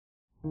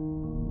Good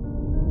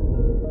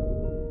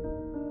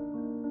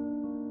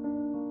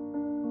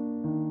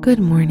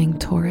morning,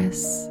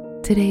 Taurus.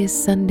 Today is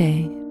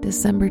Sunday,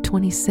 December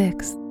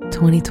 26th,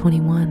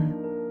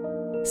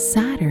 2021.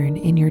 Saturn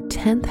in your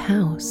 10th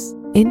house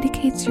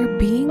indicates you're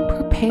being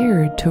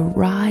prepared to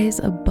rise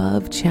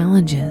above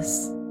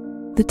challenges.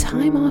 The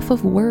time off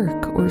of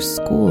work or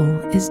school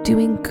is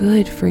doing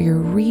good for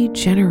your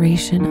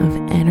regeneration of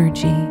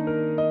energy.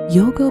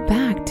 You'll go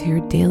back to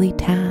your daily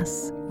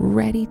tasks,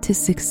 ready to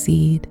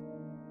succeed.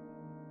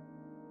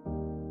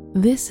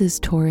 This is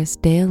Taurus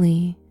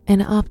Daily, an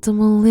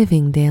Optimal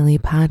Living Daily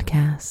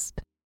podcast.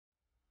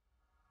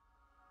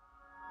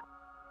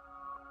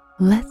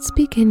 Let's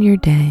begin your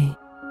day.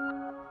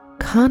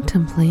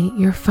 Contemplate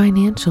your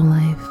financial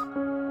life.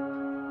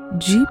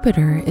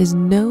 Jupiter is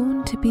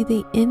known to be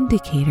the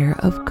indicator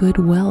of good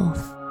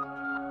wealth.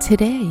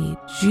 Today,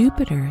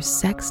 Jupiter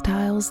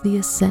sextiles the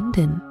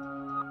ascendant,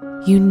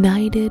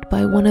 united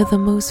by one of the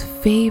most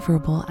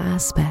favorable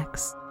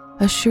aspects,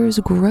 assures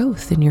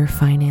growth in your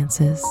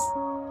finances,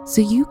 so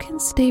you can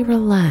stay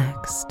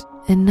relaxed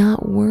and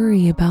not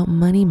worry about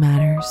money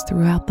matters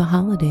throughout the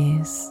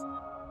holidays.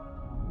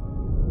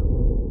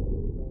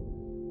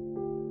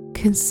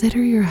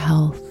 Consider your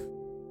health.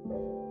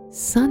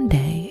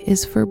 Sunday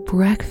is for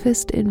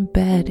breakfast in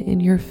bed in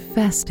your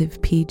festive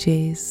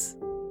PJs.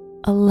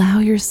 Allow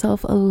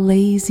yourself a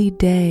lazy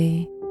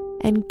day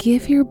and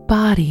give your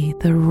body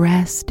the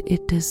rest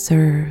it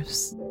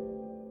deserves.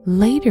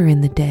 Later in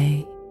the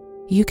day,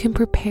 you can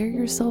prepare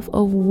yourself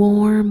a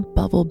warm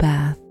bubble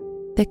bath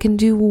that can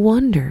do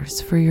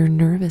wonders for your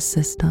nervous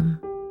system.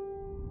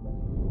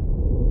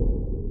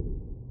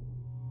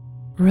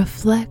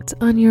 Reflect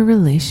on your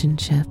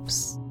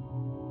relationships.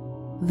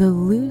 The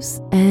loose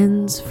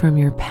ends from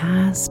your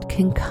past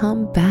can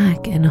come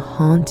back and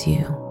haunt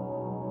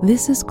you.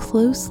 This is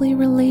closely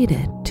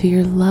related to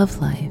your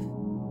love life,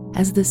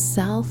 as the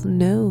South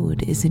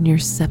Node is in your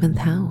 7th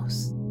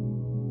house.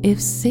 If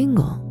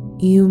single,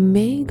 you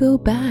may go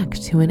back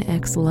to an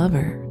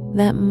ex-lover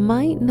that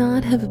might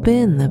not have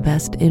been the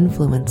best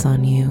influence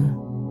on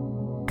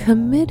you.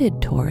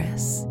 Committed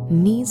Taurus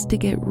needs to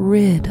get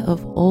rid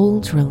of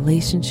old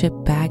relationship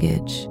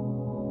baggage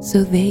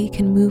so they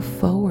can move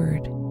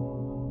forward.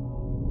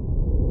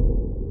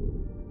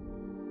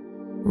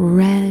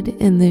 Red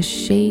in the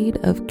shade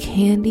of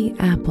candy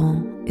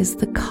apple is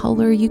the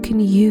color you can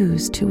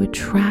use to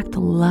attract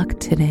luck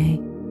today.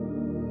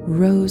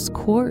 Rose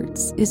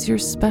quartz is your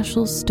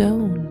special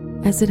stone,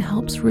 as it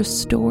helps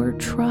restore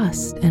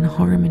trust and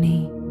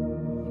harmony.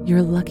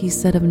 Your lucky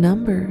set of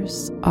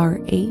numbers are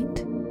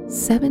 8,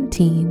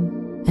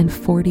 17, and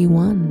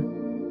 41.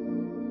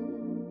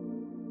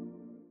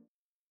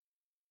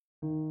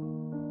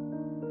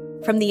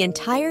 From the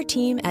entire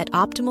team at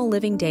Optimal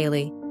Living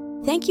Daily,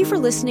 thank you for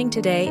listening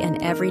today and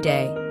every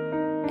day.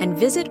 And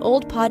visit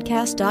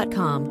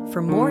oldpodcast.com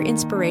for more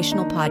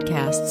inspirational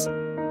podcasts.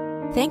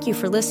 Thank you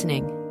for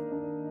listening.